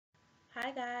Hi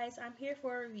guys, I'm here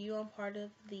for a review on part of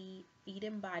the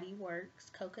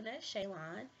BodyWorks Coconut Shea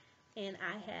line, and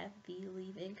I have the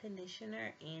leave-in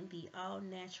conditioner and the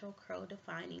all-natural curl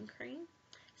defining cream.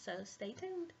 So stay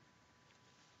tuned.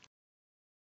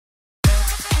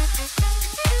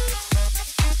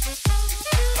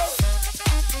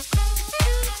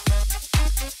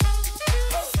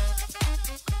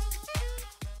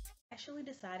 I actually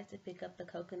decided to pick up the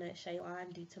Coconut Shea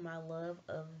line due to my love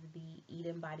of the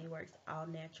BodyWorks All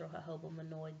Natural Jojoba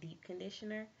Manoy Deep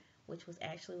Conditioner, which was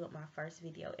actually what my first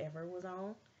video ever was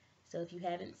on. So if you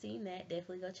haven't seen that,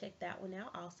 definitely go check that one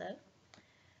out also.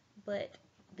 But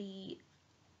the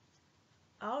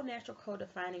All Natural Curl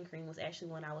Defining Cream was actually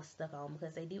one I was stuck on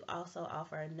because they do also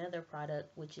offer another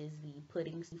product, which is the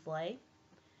Pudding Souffle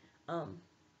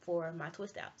for my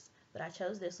twist outs. But I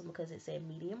chose this one because it said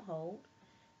medium hold.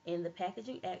 And the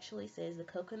packaging actually says the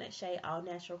Coconut Shea All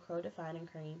Natural Curl Defining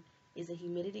Cream is a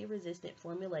humidity resistant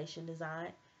formulation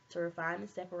designed to refine and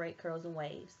separate curls and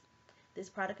waves. This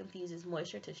product infuses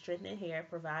moisture to strengthen hair,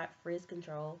 provide frizz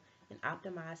control, and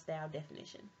optimize style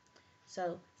definition.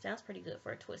 So, sounds pretty good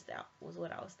for a twist out, was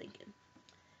what I was thinking.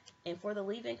 And for the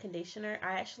leave-in conditioner,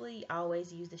 I actually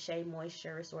always use the Shea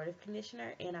Moisture Restorative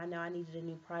Conditioner, and I know I needed a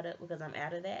new product because I'm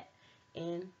out of that,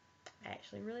 and I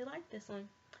actually really like this one.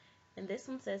 And this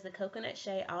one says the Coconut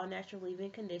Shea All Natural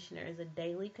Leave-In Conditioner is a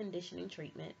daily conditioning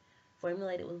treatment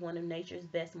formulated with one of nature's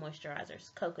best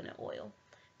moisturizers, coconut oil,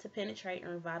 to penetrate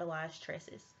and revitalize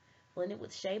tresses. Blended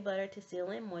with shea butter to seal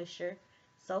in moisture,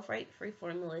 sulfate-free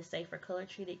formula is safe for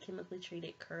color-treated, chemically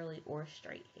treated, curly, or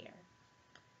straight hair.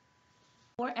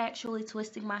 Before actually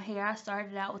twisting my hair, I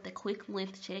started out with a quick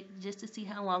length check just to see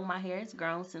how long my hair has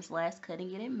grown since last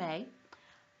cutting it in May.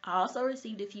 I also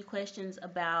received a few questions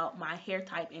about my hair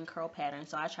type and curl pattern,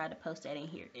 so I tried to post that in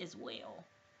here as well.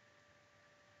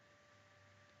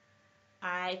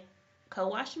 I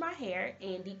co-washed my hair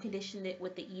and deep conditioned it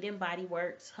with the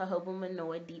BodyWorks Jojoba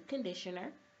Manoy Deep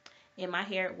Conditioner, and my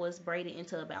hair was braided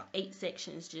into about 8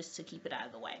 sections just to keep it out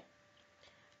of the way.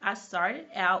 I started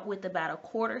out with about a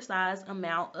quarter size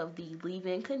amount of the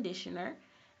leave-in conditioner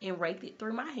and raked it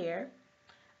through my hair.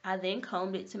 I then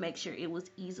combed it to make sure it was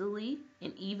easily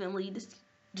and evenly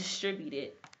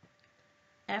distributed.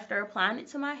 After applying it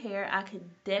to my hair, I could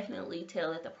definitely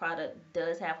tell that the product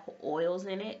does have oils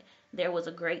in it. There was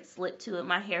a great slip to it.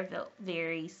 My hair felt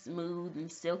very smooth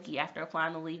and silky after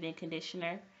applying the leave-in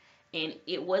conditioner. And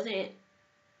it wasn't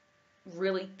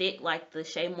really thick like the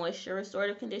Shea Moisture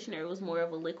Restorative Conditioner. It was more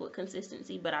of a liquid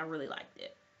consistency, but I really liked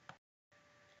it.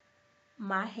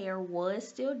 My hair was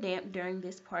still damp during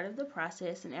this part of the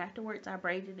process, and afterwards I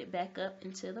braided it back up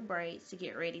into the braids to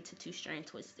get ready to 2-strand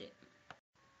twist it.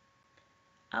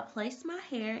 I placed my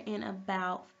hair in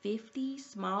about 50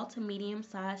 small to medium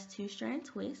sized 2-strand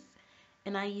twists,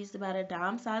 and I used about a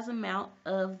dime size amount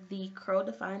of the curl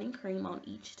defining cream on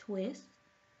each twist.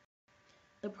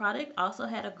 The product also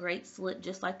had a great slip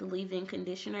just like the leave-in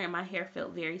conditioner, and my hair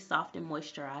felt very soft and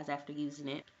moisturized after using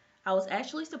it. I was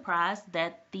actually surprised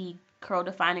that the curl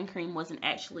defining cream wasn't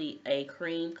actually a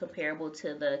cream comparable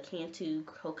to the Cantu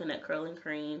coconut curling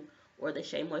cream or the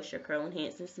Shea Moisture Curl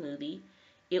Enhancing Smoothie.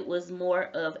 It was more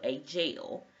of a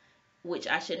gel, which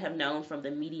I should have known from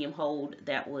the medium hold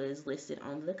that was listed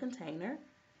on the container.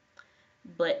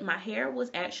 But my hair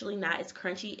was actually not as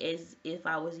crunchy as if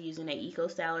I was using an Eco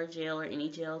Styler gel or any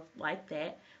gel like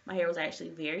that. My hair was actually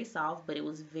very soft, but it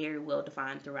was very well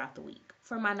defined throughout the week.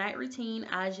 For my night routine,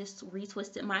 I just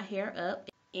retwisted my hair up,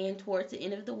 and towards the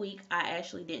end of the week, I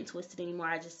actually didn't twist it anymore.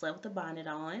 I just left the bonnet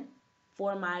on.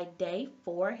 For my day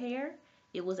 4 hair,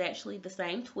 it was actually the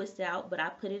same twist out, but I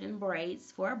put it in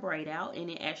braids for a braid out, and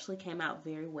it actually came out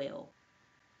very well.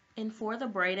 And for the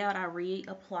braid out, I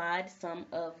reapplied some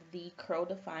of the curl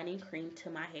defining cream to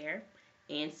my hair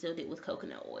and sealed it with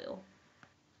coconut oil.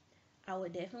 I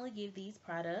would definitely give these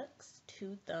products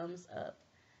 2 thumbs up.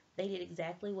 They did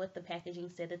exactly what the packaging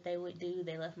said that they would do.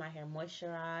 They left my hair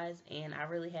moisturized, and I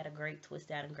really had a great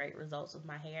twist out and great results with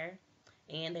my hair.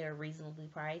 And they are reasonably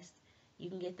priced. You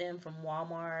can get them from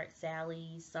Walmart,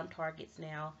 Sally's, some Targets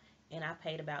now, and I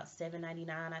paid about $7.99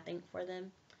 I think for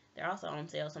them. They're also on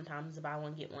sale sometimes, buy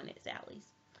one get one at Sally's.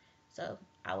 So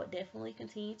I would definitely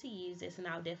continue to use this, and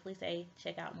I would definitely say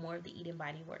check out more of the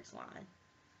BodyWorks line.